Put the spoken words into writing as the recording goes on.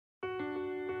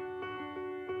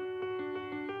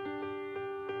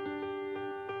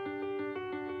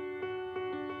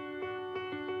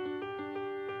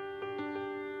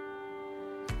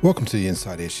Welcome to the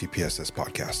Inside HCPSS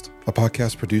podcast, a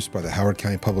podcast produced by the Howard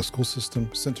County Public School System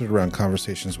centered around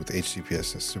conversations with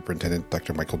HCPSS Superintendent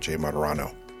Dr. Michael J.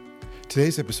 Martirano.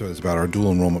 Today's episode is about our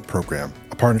dual enrollment program,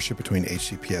 a partnership between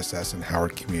HCPSS and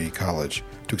Howard Community College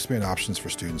to expand options for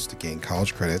students to gain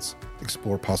college credits,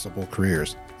 explore possible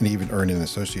careers, and even earn an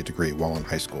associate degree while in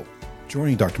high school.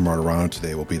 Joining Dr. Martirano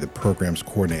today will be the program's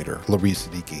coordinator, Larissa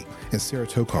Siddiqui, and Sarah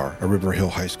Tokar, a River Hill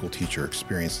High School teacher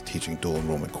experienced teaching dual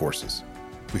enrollment courses.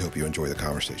 We hope you enjoy the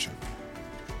conversation.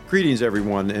 Greetings,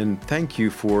 everyone, and thank you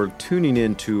for tuning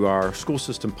in to our school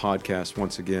system podcast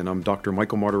once again. I'm Dr.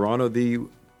 Michael Martirano, the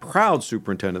proud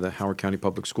superintendent of the Howard County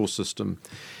Public School System.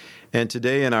 And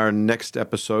today, in our next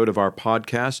episode of our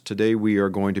podcast, today we are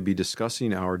going to be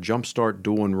discussing our Jumpstart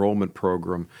Dual Enrollment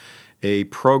Program, a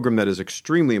program that is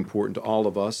extremely important to all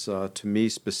of us, to me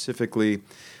specifically.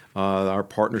 Our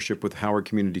partnership with Howard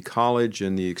Community College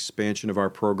and the expansion of our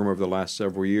program over the last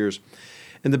several years,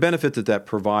 and the benefit that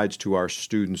provides to our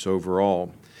students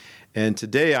overall. And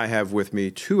today I have with me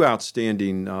two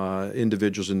outstanding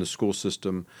individuals in the school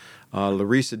system,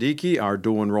 Larissa Siddiqui, our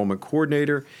dual enrollment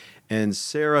coordinator, and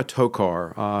Sarah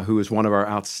Tokar, who is one of our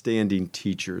outstanding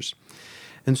teachers.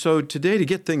 And so today, to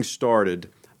get things started,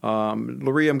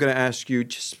 Larissa, I'm going to ask you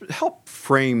just help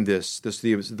frame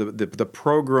the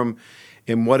program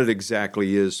and what it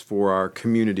exactly is for our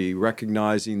community,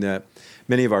 recognizing that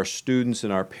many of our students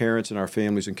and our parents and our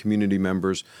families and community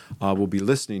members will be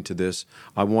listening to this.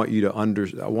 I want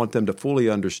them to fully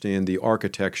understand the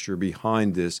architecture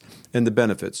behind this and the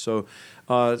benefits. So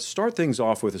start things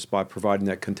off with us by providing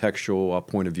that contextual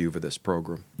point of view for this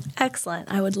program.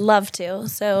 Excellent. I would love to.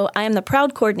 So I am the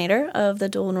proud coordinator of the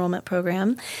dual enrollment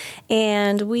program,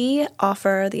 and we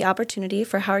offer the opportunity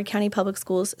for Howard County Public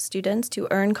Schools students to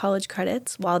earn college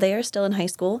credits while they are still in high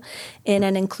school in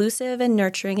an inclusive and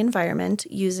nurturing environment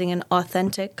using an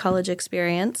authentic college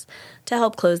experience to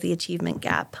help close the achievement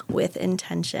gap with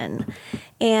intention.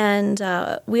 And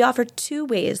we offer two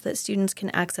ways that students can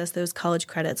access those college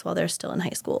credits while they're still in high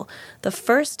school. The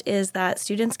first is that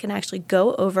students can actually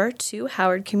go over to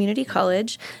Howard Community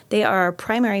College. They are our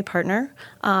primary partner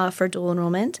for dual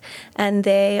enrollment, and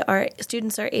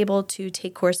students are able to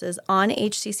take courses on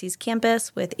HCC's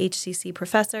campus with HCC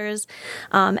professors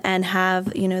and have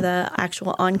the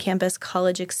actual on-campus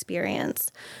college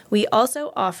experience. We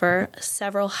also offer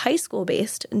several high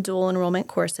school-based dual enrollment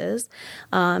courses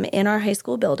in our high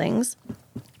school buildings,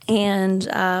 and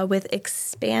with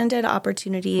expanded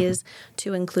opportunities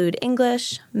to include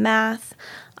English, math,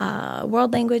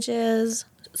 world languages,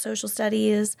 social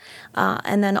studies,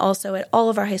 and then also at all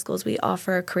of our high schools we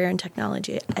offer career and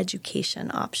technology education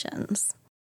options.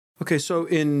 Okay, so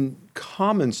in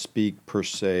common speak per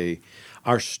se,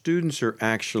 our students are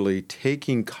actually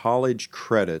taking college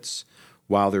credits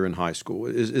while they're in high school.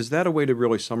 Is that a way to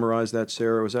really summarize that,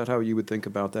 Sarah? Is that how you would think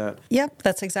about that? Yep,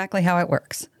 that's exactly how it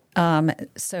works.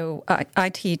 So I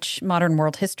teach modern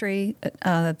world history,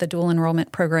 the dual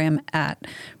enrollment program at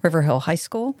River Hill High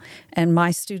School, and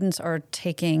my students are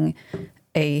taking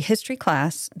a history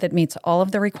class that meets all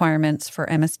of the requirements for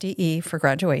MSDE for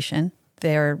graduation.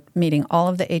 They're meeting all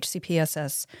of the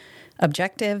HCPSS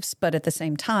objectives, but at the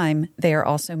same time, they are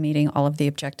also meeting all of the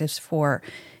objectives for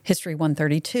History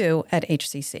 132 at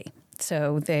HCC.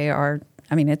 So they are,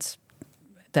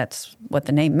 that's what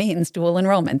the name means, dual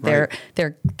enrollment. Right.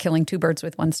 They're killing two birds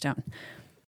with one stone.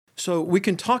 So we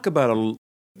can talk about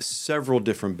several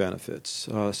different benefits.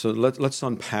 So let's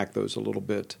unpack those a little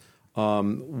bit.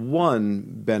 One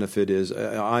benefit is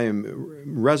I am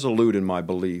resolute in my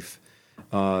belief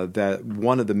that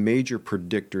one of the major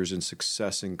predictors in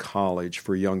success in college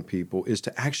for young people is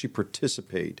to actually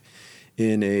participate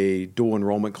in a dual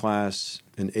enrollment class,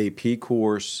 an AP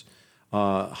course,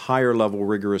 higher level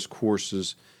rigorous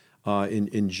courses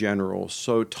in general.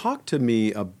 So talk to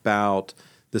me about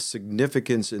the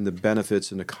significance and the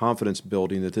benefits and the confidence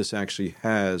building that this actually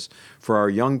has for our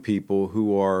young people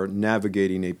who are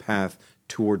navigating a path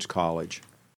towards college.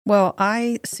 Well,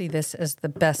 I see this as the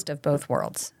best of both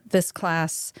worlds. This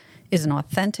class is an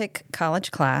authentic college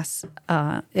class.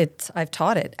 I've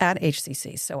taught it at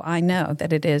HCC, so I know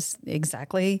that it is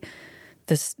exactly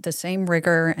the same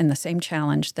rigor and the same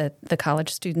challenge that the college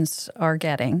students are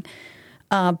getting.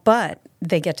 But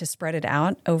they get to spread it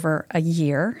out over a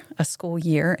school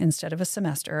year, instead of a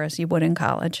semester, as you would in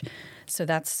college. So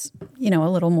that's, a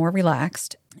little more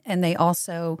relaxed. And they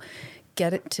also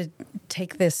get it to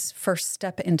take this first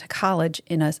step into college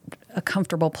in a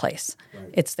comfortable place. Right.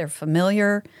 It's their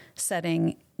familiar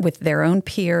setting with their own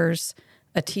peers.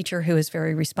 a teacher who is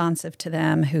very responsive to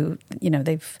them, who,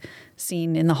 they've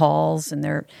seen in the halls,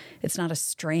 and it's not a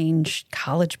strange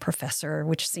college professor,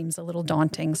 which seems a little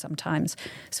daunting sometimes.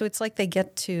 So it's like they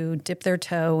get to dip their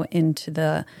toe into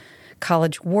the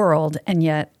college world and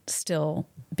yet still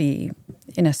be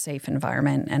in a safe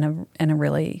environment and a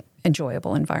really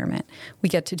enjoyable environment. We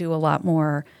get to do a lot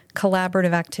more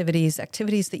collaborative activities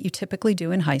that you typically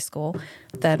do in high school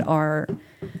that are,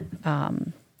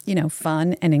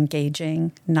 fun and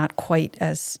engaging, not quite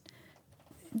as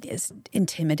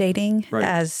intimidating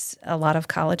as a lot of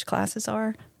college classes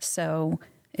are. So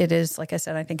it is, like I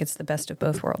said, I think it's the best of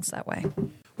both worlds that way.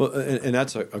 Well, and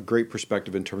that's a great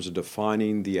perspective in terms of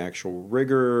defining the actual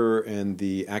rigor and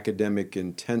the academic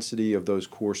intensity of those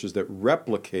courses that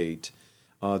replicate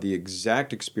the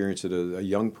exact experience that a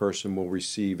young person will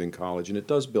receive in college, and it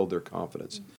does build their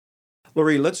confidence.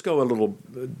 Laurie, let's go a little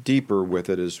deeper with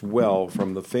it as well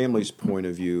from the family's point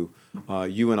of view.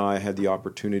 You and I had the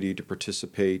opportunity to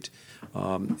participate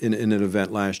in an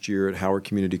event last year at Howard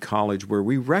Community College where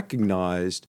we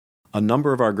recognized a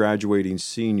number of our graduating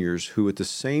seniors who at the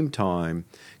same time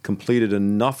completed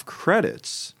enough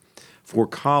credits for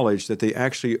college that they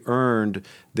actually earned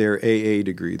their AA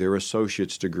degree, their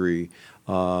associate's degree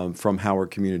from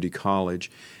Howard Community College.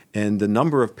 And the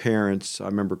number of parents, I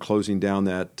remember closing down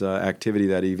that activity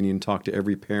that evening and talked to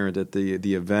every parent at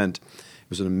the event. It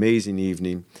was an amazing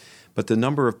evening. But the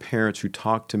number of parents who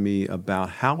talked to me about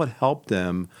how it helped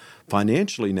them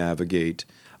financially navigate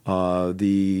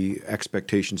the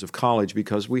expectations of college,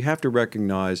 because we have to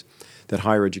recognize that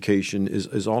higher education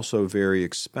is also very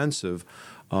expensive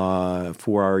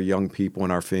for our young people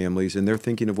and our families, and they're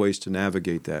thinking of ways to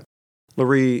navigate that.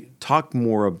 Laurie, talk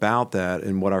more about that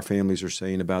and what our families are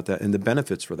saying about that and the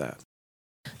benefits for that.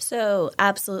 So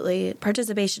absolutely,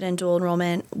 participation in dual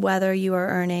enrollment, whether you are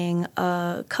earning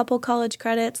a couple college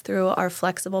credits through our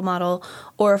flexible model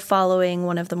or following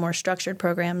one of the more structured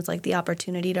programs like the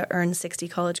opportunity to earn 60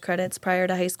 college credits prior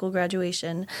to high school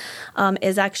graduation,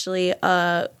 is actually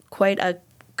quite a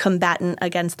combatant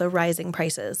against the rising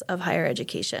prices of higher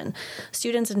education.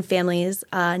 Students and families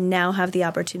now have the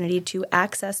opportunity to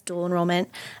access dual enrollment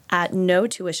at no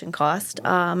tuition cost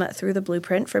through the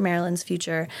Blueprint for Maryland's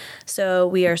Future. So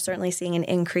we are certainly seeing an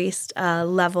increased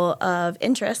level of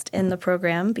interest in the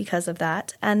program because of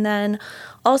that. And then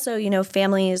also,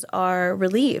 families are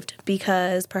relieved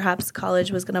because perhaps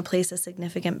college was going to place a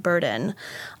significant burden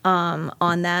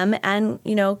on them and,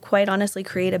 quite honestly,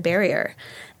 create a barrier.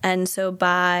 And so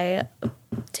by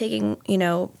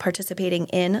participating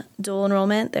in dual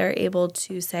enrollment, they're able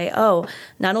to say, oh,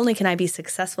 not only can I be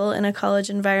successful in a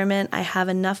college environment, I have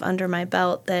enough under my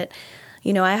belt that,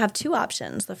 I have two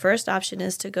options. The first option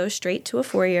is to go straight to a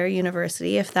four-year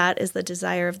university if that is the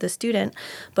desire of the student.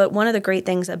 But one of the great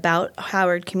things about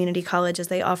Howard Community College is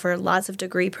they offer lots of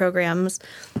degree programs,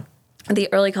 the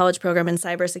early college program in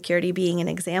cybersecurity being an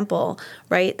example,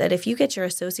 right? That if you get your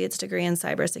associate's degree in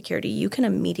cybersecurity, you can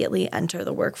immediately enter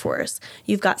the workforce.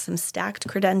 You've got some stacked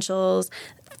credentials,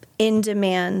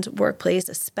 in-demand workplace,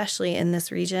 especially in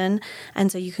this region.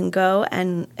 And so you can go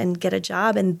and get a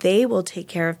job, and they will take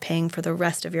care of paying for the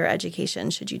rest of your education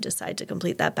should you decide to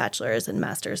complete that bachelor's and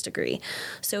master's degree.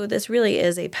 So this really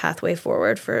is a pathway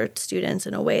forward for students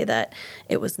in a way that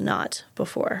it was not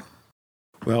before.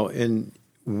 Well, and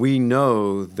we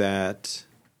know that,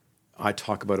 I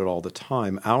talk about it all the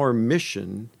time, our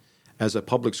mission as a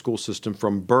public school system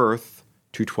from birth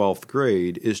to 12th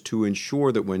grade is to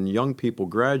ensure that when young people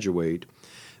graduate,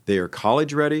 they are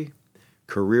college ready,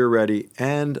 career ready,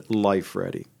 and life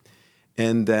ready.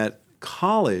 And that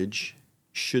college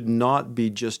should not be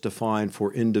just defined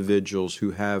for individuals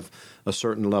who have a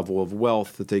certain level of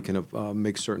wealth that they can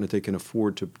make certain that they can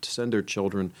afford to send their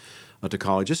children to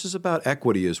college. This is about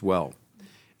equity as well,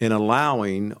 in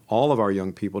allowing all of our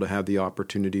young people to have the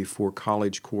opportunity for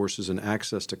college courses and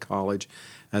access to college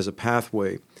as a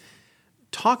pathway.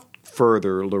 Talk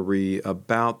further, Laurie,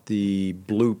 about the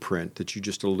blueprint that you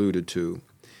just alluded to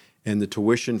and the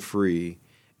tuition-free,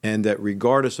 and that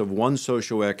regardless of one's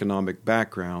socioeconomic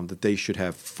background, that they should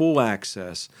have full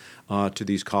access to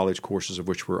these college courses of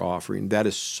which we're offering. That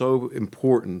is so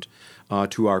important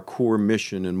to our core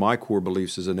mission and my core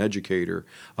beliefs as an educator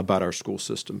about our school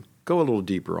system. Go a little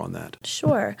deeper on that.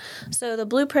 Sure. So the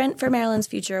Blueprint for Maryland's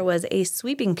Future was a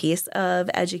sweeping piece of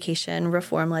education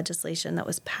reform legislation that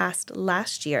was passed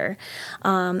last year.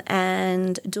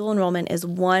 And dual enrollment is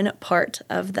one part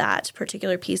of that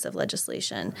particular piece of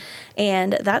legislation.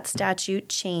 And that statute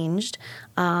changed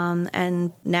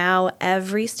And now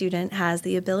every student has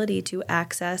the ability to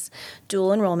access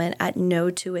dual enrollment at no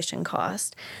tuition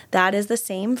cost. That is the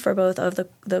same for both of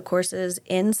the courses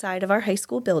inside of our high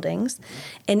school buildings.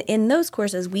 And in those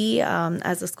courses, we,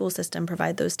 as a school system,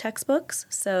 provide those textbooks.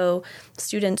 So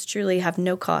students truly have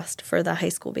no cost for the high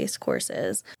school-based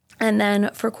courses. And then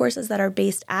for courses that are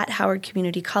based at Howard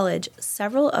Community College,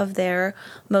 several of their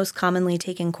most commonly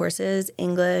taken courses,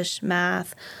 English,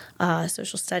 math,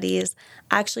 social studies,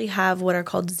 actually have what are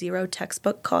called zero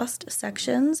textbook cost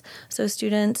sections. So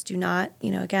students do not,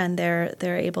 again, they're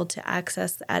able to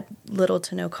access at little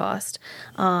to no cost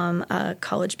a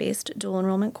college-based dual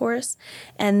enrollment course.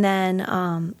 And then,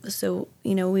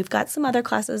 we've got some other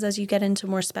classes as you get into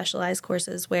more specialized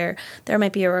courses where there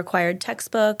might be a required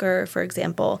textbook or, for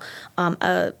example,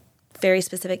 a very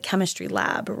specific chemistry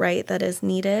lab, right, that is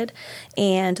needed.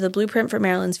 And the Blueprint for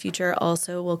Maryland's Future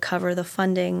also will cover the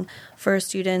funding for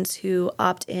students who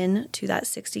opt in to that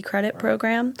 60 credit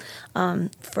program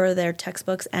for their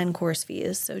textbooks and course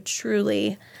fees. So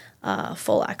truly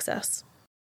full access.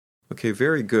 Okay,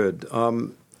 very good.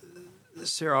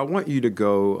 Sarah, I want you to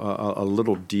go a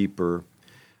little deeper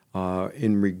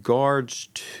in regards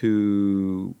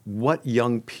to what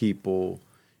young people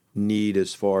need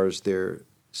as far as their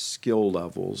skill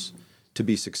levels to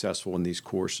be successful in these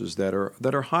courses that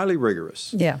are highly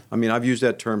rigorous. Yeah. I mean, I've used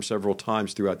that term several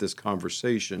times throughout this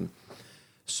conversation.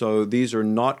 So these are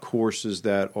not courses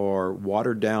that are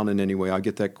watered down in any way. I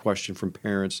get that question from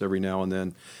parents every now and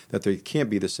then, that they can't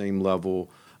be the same level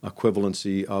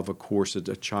equivalency of a course that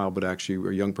a child would actually,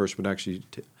 or a young person would actually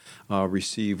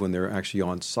receive when they're actually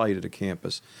on site at a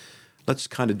campus. Let's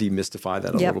kind of demystify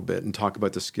that a little bit and talk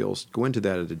about the skills. Go into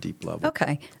that at a deep level.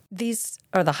 Okay. These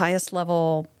are the highest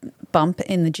level bump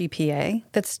in the GPA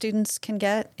that students can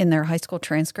get in their high school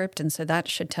transcript. And so that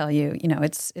should tell you,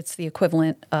 it's the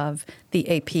equivalent of the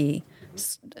AP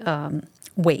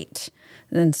weight.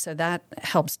 And so that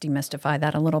helps demystify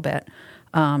that a little bit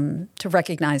to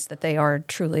recognize that they are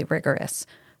truly rigorous.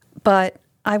 But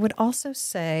I would also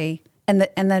say, and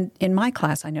then in my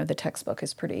class, I know the textbook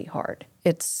is pretty hard.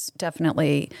 It's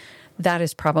definitely, that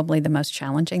is probably the most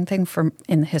challenging thing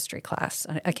in the history class.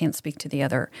 I can't speak to the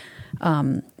other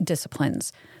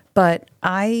disciplines, but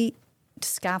I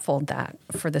scaffold that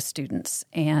for the students,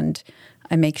 and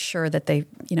I make sure that they,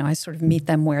 I sort of meet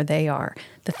them where they are.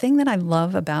 The thing that I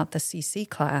love about the CC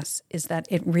class is that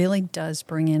it really does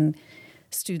bring in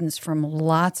students from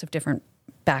lots of different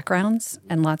backgrounds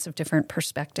and lots of different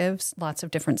perspectives, lots of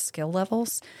different skill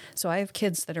levels. So I have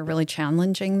kids that are really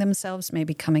challenging themselves,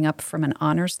 maybe coming up from an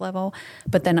honors level,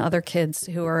 but then other kids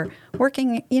who are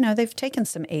working, they've taken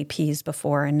some APs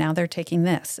before and now they're taking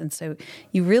this. And so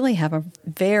you really have a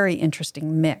very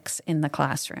interesting mix in the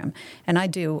classroom. And I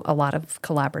do a lot of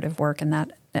collaborative work, and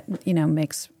that,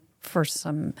 makes for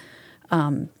some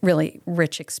really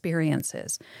rich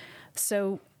experiences.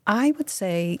 So I would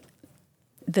say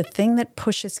the thing that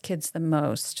pushes kids the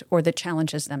most, or that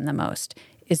challenges them the most,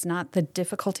 is not the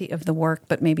difficulty of the work,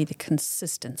 but maybe the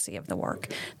consistency of the work.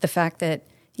 The fact that,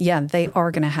 they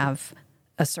are going to have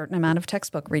a certain amount of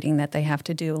textbook reading that they have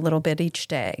to do a little bit each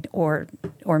day, or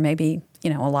maybe, a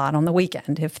lot on the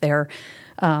weekend if they're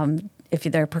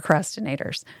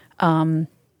procrastinators.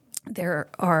 There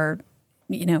are,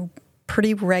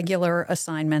 pretty regular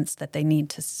assignments that they need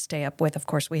to stay up with. Of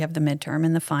course, we have the midterm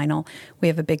and the final. We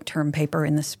have a big term paper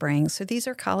in the spring. So these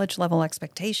are college-level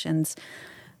expectations.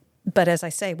 But as I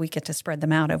say, we get to spread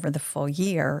them out over the full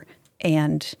year,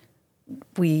 and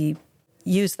we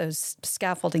use those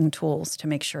scaffolding tools to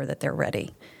make sure that they're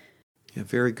ready. Yeah,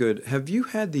 very good. Have you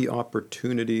had the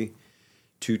opportunity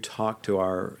to talk to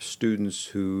our students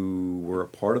who were a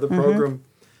part of the program,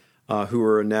 who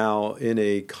are now in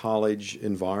a college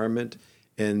environment,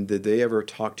 and did they ever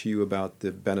talk to you about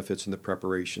the benefits and the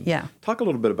preparation? Yeah. Talk a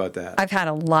little bit about that. I've had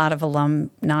a lot of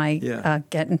alumni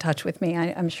get in touch with me.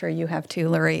 I'm sure you have too,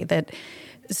 Larry, that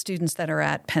students that are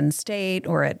at Penn State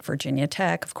or at Virginia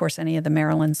Tech, of course, any of the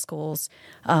Maryland schools,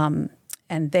 and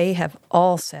they have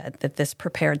all said that this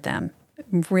prepared them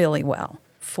really well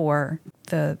for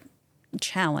the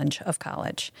challenge of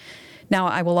college. Now,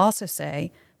 I will also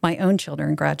say my own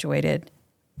children graduated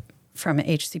from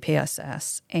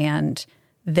HCPSS, and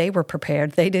they were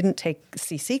prepared. They didn't take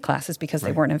CC classes because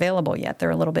they weren't available yet.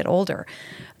 They're a little bit older.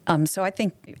 So I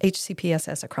think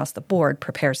HCPSS across the board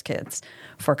prepares kids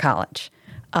for college.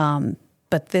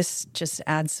 But this just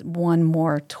adds one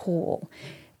more tool.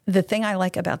 The thing I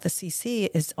like about the CC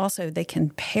is also they can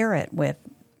pair it with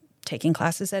taking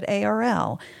classes at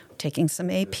ARL, taking some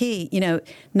AP.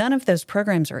 None of those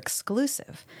programs are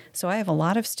exclusive. So I have a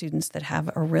lot of students that have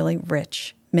a really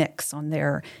rich mix on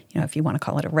their, if you want to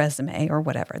call it a resume or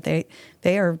whatever.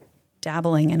 They are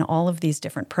dabbling in all of these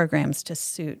different programs to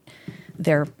suit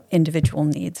their individual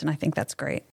needs, and I think that's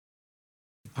great.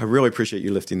 I really appreciate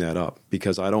you lifting that up,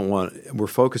 because we're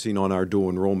focusing on our dual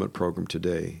enrollment program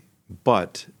today,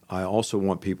 but I also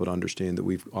want people to understand that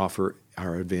we offer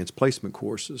our advanced placement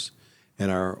courses and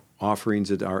our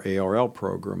offerings at our ARL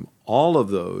program. All of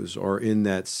those are in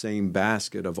that same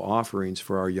basket of offerings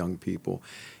for our young people.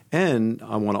 And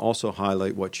I want to also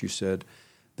highlight what you said,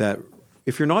 that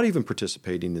if you're not even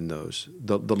participating in those,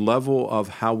 the level of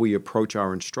how we approach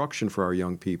our instruction for our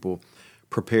young people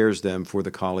prepares them for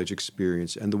the college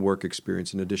experience and the work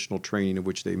experience and additional training of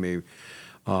which they may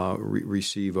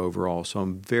receive overall. So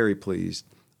I'm very pleased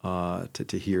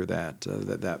to hear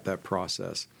that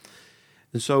process.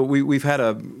 And so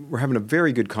we're having a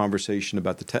very good conversation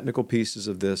about the technical pieces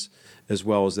of this, as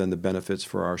well as then the benefits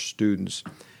for our students.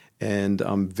 And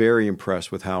I'm very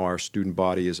impressed with how our student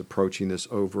body is approaching this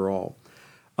overall.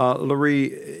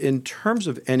 Laree, in terms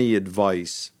of any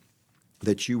advice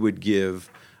that you would give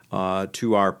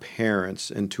to our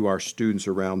parents and to our students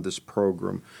around this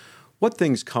program, what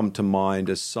things come to mind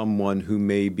as someone who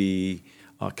may be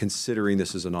considering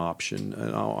this as an option?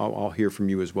 And I'll hear from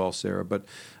you as well, Sarah, but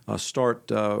start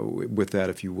with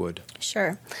that if you would.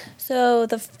 Sure. So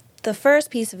the first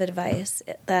piece of advice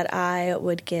that I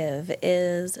would give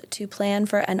is to plan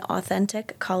for an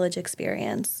authentic college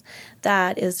experience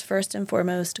that is first and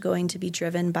foremost going to be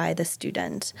driven by the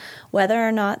student. Whether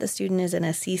or not the student is in a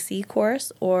CC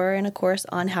course or in a course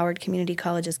on Howard Community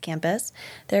College's campus,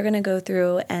 they're going to go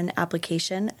through an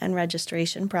application and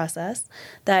registration process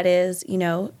that is,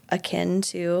 akin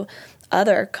to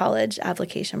other college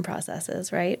application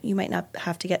processes, right? You might not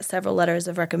have to get several letters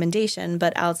of recommendation,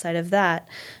 but outside of that,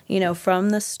 from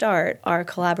the start, our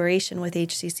collaboration with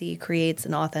HCC creates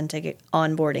an authentic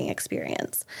onboarding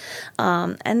experience.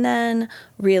 And then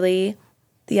really,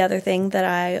 the other thing that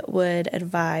I would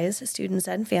advise students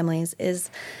and families is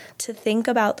to think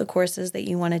about the courses that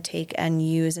you want to take and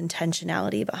use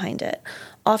intentionality behind it.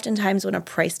 Oftentimes when a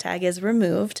price tag is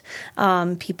removed,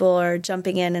 people are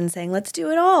jumping in and saying, let's do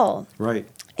it all. Right.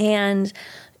 And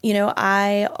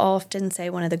I often say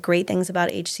one of the great things about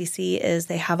HCC is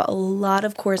they have a lot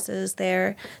of courses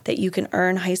there that you can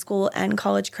earn high school and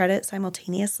college credit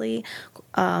simultaneously.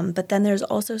 But then there's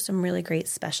also some really great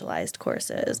specialized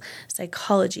courses,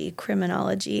 psychology,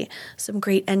 criminology, some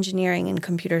great engineering and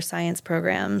computer science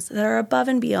programs that are above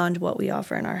and beyond what we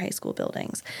offer in our high school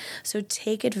buildings. So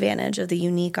take advantage of the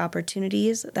unique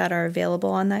opportunities that are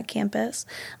available on that campus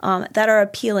that are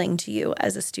appealing to you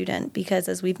as a student, because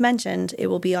as we've mentioned, it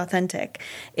will be authentic.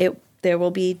 There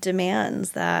will be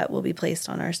demands that will be placed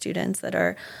on our students that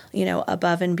are,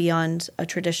 above and beyond a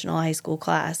traditional high school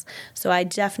class. So I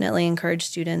definitely encourage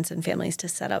students and families to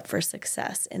set up for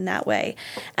success in that way.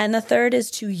 And the third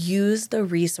is to use the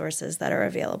resources that are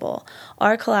available.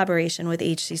 Our collaboration with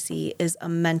HCC is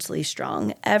immensely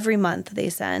strong. Every month they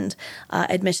send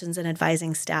admissions and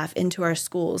advising staff into our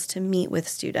schools to meet with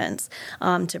students,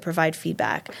 to provide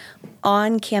feedback.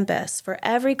 On campus, for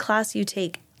every class you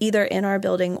take, either in our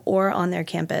building or on their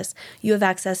campus, you have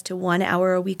access to 1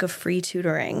 hour a week of free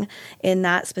tutoring in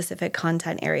that specific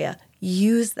content area.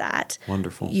 Use that.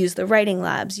 Wonderful. Use the writing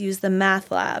labs, use the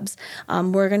math labs.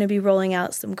 We're going to be rolling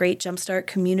out some great Jumpstart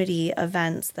community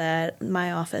events that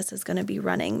my office is going to be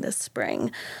running this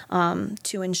spring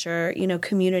to ensure,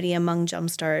 community among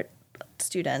Jumpstart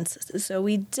students. So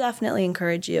we definitely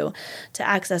encourage you to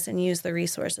access and use the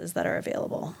resources that are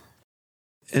available.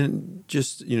 And you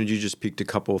just piqued a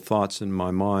couple of thoughts in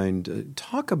my mind.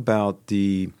 Talk about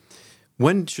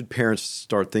when should parents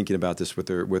start thinking about this with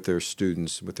their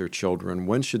students, with their children?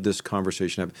 When should this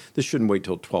conversation happen? This shouldn't wait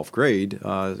till 12th grade.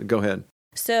 Go ahead.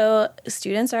 So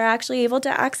students are actually able to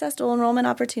access dual enrollment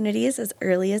opportunities as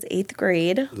early as 8th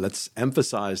grade. Let's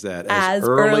emphasize that. As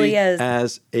early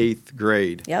as 8th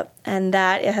grade. Yep. And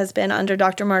that has been under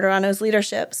Dr. Martirano's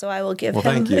leadership. So I will give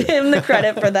him the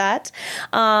credit for that.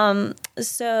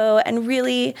 And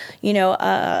really,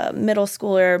 a middle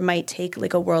schooler might take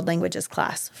like a world languages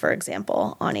class, for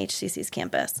example, on HCC's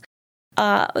campus.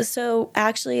 So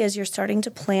actually, as you're starting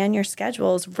to plan your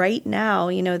schedules right now,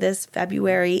 this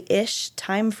February-ish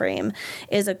timeframe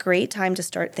is a great time to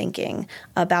start thinking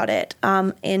about it.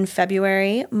 In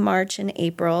February, March, and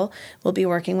April, we'll be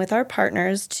working with our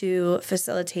partners to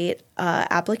facilitate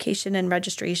application and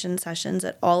registration sessions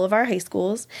at all of our high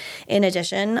schools. In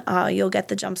addition, you'll get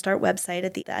the Jumpstart website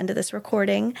at the end of this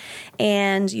recording,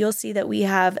 and you'll see that we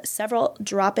have several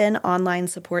drop-in online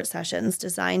support sessions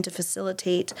designed to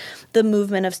facilitate the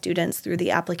movement of students through the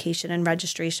application and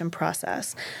registration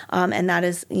process. And that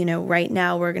is, right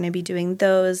now we're going to be doing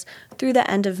those through the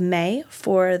end of May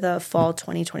for the fall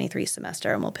 2023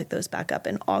 semester, and we'll pick those back up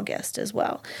in August as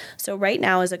well. So right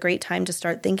now is a great time to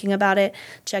start thinking about it.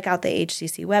 Check out the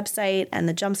HCC website and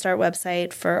the Jumpstart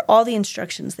website for all the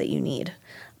instructions that you need.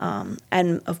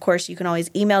 And of course, you can always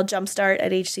email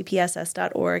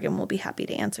jumpstart@hcpss.org, and we'll be happy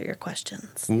to answer your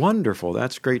questions. Wonderful.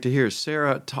 That's great to hear.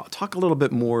 Sarah, talk a little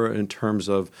bit more in terms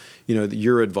of,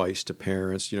 your advice to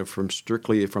parents,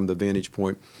 strictly from the vantage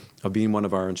point of being one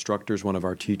of our instructors, one of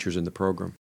our teachers in the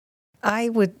program. I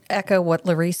would echo what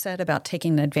Larry said about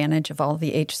taking advantage of all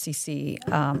the HCC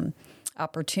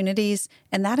opportunities,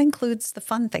 and that includes the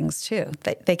fun things too.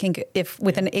 They can,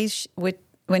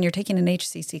 when you're taking an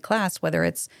HCC class, whether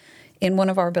it's in one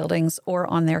of our buildings or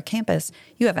on their campus,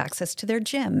 you have access to their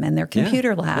gym and their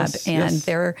computer lab and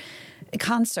their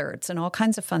concerts and all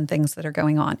kinds of fun things that are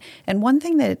going on. And one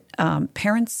thing that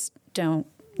parents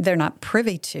they're not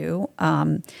privy to,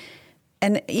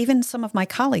 and even some of my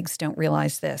colleagues don't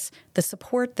realize this, the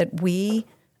support that we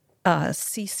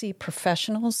CC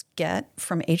professionals get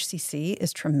from HCC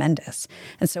is tremendous.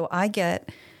 And so I get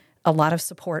a lot of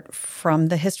support from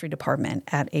the history department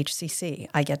at HCC.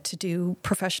 I get to do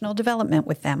professional development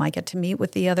with them. I get to meet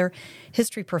with the other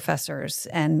history professors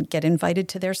and get invited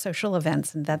to their social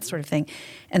events and that sort of thing.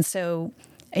 And so,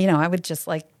 I would just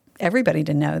like everybody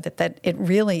to know that it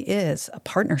really is a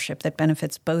partnership that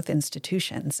benefits both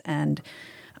institutions. And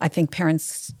I think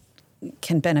parents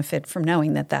can benefit from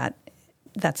knowing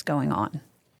that's going on.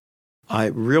 I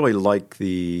really like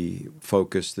the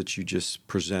focus that you just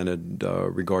presented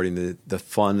regarding the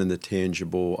fun and the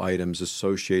tangible items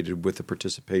associated with the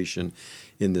participation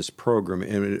in this program.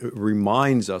 And it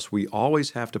reminds us we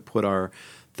always have to put our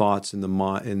thoughts in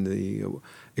the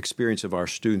experience of our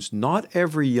students. Not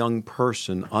every young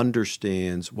person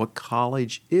understands what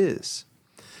college is.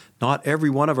 Not every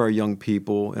one of our young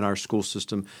people in our school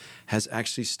system has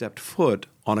actually stepped foot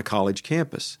on a college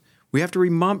campus. We have to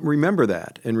remember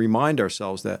that and remind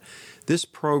ourselves that this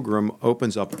program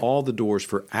opens up all the doors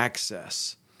for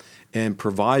access and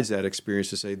provides that experience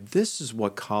to say, this is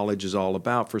what college is all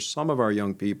about. For some of our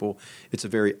young people, it's a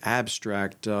very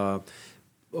abstract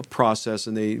process,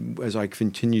 and they, as I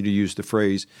continue to use the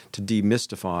phrase, to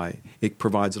demystify, it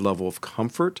provides a level of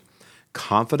comfort,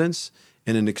 confidence,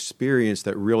 and an experience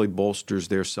that really bolsters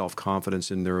their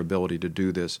self-confidence in their ability to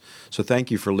do this. So thank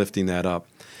you for lifting that up.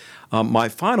 My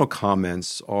final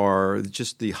comments are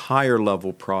just the higher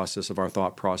level process of our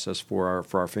thought process for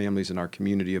our families and our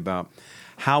community about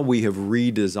how we have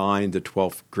redesigned the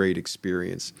 12th grade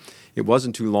experience. It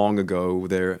wasn't too long ago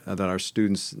that our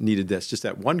students needed just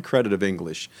that one credit of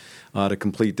English to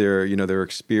complete their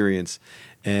experience,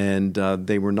 and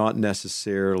they were not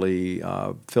necessarily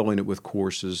filling it with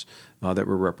courses that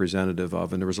were representative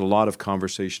of. And there was a lot of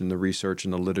conversation in the research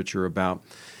and the literature about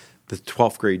the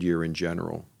 12th grade year in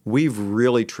general. We've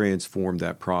really transformed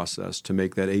that process to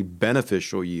make that a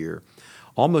beneficial year,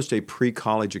 almost a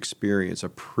pre-college experience, a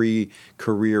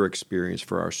pre-career experience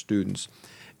for our students.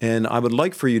 And I would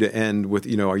like for you to end with,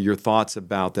 your thoughts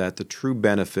about that, the true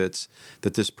benefits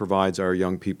that this provides our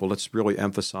young people. Let's really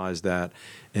emphasize that,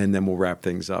 and then we'll wrap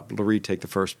things up. Laurie, take the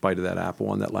first bite of that apple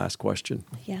on that last question.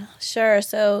 Yeah, sure.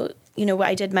 So,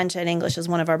 I did mention English is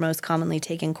one of our most commonly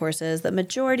taken courses. The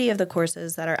majority of the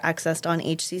courses that are accessed on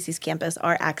HCC's campus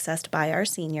are accessed by our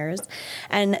seniors,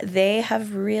 and they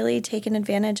have really taken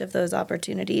advantage of those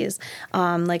opportunities.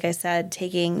 Like I said,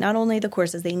 taking not only the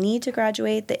courses they need to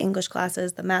graduate, the English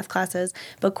classes, the math classes,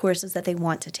 but courses that they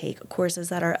want to take, courses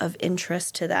that are of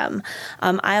interest to them.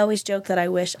 I always joke that I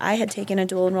wish I had taken a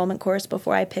dual enrollment course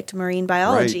before I picked marine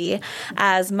biology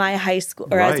as my high school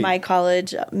or as my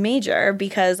college major,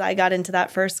 because I got into that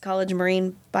first college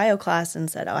marine bio class and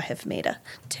said, I have made a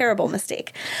terrible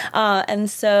mistake. And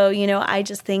so, I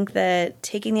just think that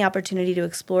taking the opportunity to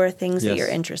explore things that you're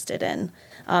interested in,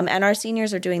 and our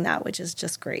seniors are doing that, which is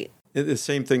just great. The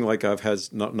same thing, like I've had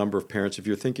a number of parents, if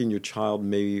you're thinking your child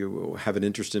may have an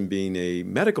interest in being a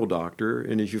medical doctor,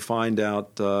 and if you find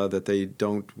out that they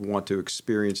don't want to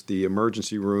experience the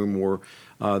emergency room or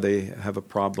they have a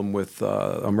problem with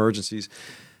emergencies,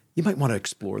 you might want to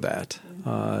explore that,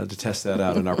 to test that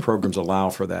out, and our programs allow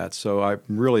for that. So I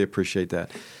really appreciate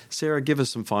that. Sarah, give us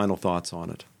some final thoughts on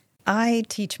it. I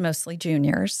teach mostly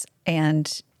juniors,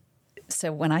 and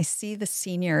so when I see the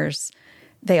seniors,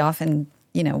 they often,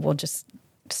 will just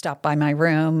stop by my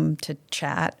room to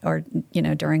chat or,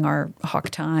 during our hawk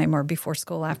time or before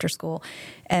school, after school.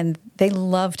 And they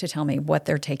love to tell me what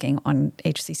they're taking on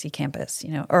HCC campus,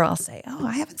 or I'll say, oh,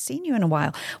 I haven't seen you in a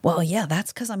while. Well, yeah,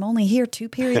 that's because I'm only here 2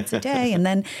 periods a day. And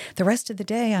then the rest of the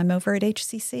day I'm over at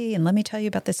HCC. And let me tell you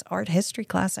about this art history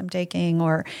class I'm taking.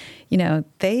 Or,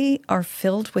 they are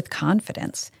filled with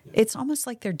confidence. It's almost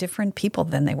like they're different people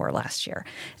than they were last year.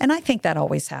 And I think that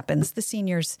always happens. The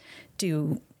seniors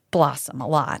do blossom a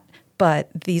lot, but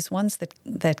these ones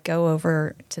that go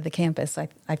over to the campus, I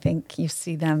think you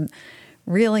see them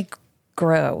really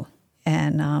grow,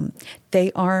 and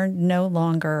they are no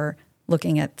longer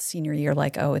looking at senior year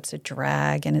like, oh, it's a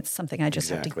drag and it's something I just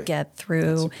have to get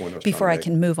through before I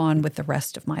can move on with the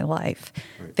rest of my life.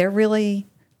 Right. They're really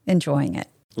enjoying it.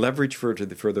 Leverage for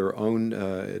their own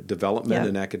development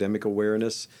and academic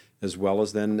awareness, as well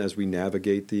as then as we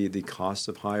navigate the costs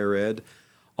of higher ed.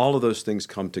 All of those things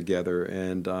come together,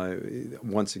 and I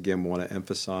once again want to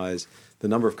emphasize the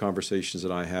number of conversations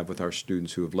that I have with our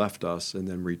students who have left us and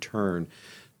then return,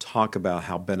 talk about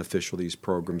how beneficial these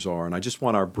programs are. And I just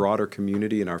want our broader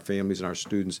community and our families and our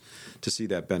students to see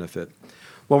that benefit.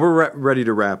 Well, we're ready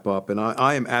to wrap up, and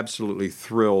I am absolutely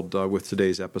thrilled with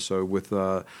today's episode with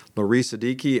Larissa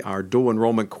Dickey, our dual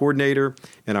enrollment coordinator,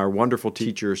 and our wonderful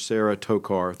teacher, Sarah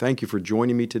Tokar. Thank you for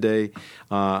joining me today.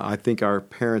 I think our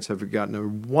parents have gotten a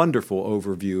wonderful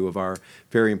overview of our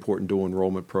very important dual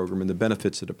enrollment program and the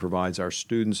benefits that it provides our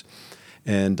students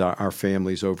and our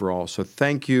families overall. So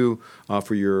thank you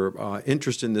for your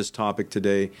interest in this topic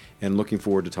today, and looking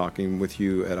forward to talking with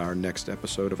you at our next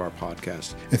episode of our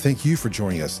podcast. And thank you for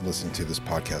joining us and listening to this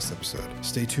podcast episode.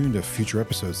 Stay tuned to future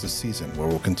episodes this season where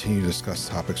we'll continue to discuss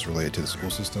topics related to the school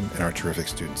system and our terrific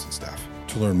students and staff.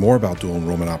 To learn more about dual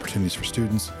enrollment opportunities for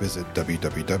students, visit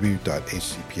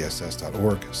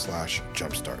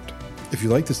www.hcpss.org/jumpstart. If you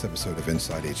like this episode of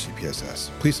Inside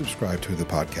HCPSS, please subscribe to the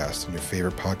podcast in your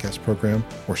favorite podcast program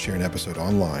or share an episode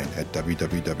online at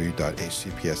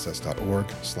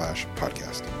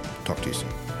www.hcpss.org/podcast. Talk to you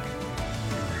soon.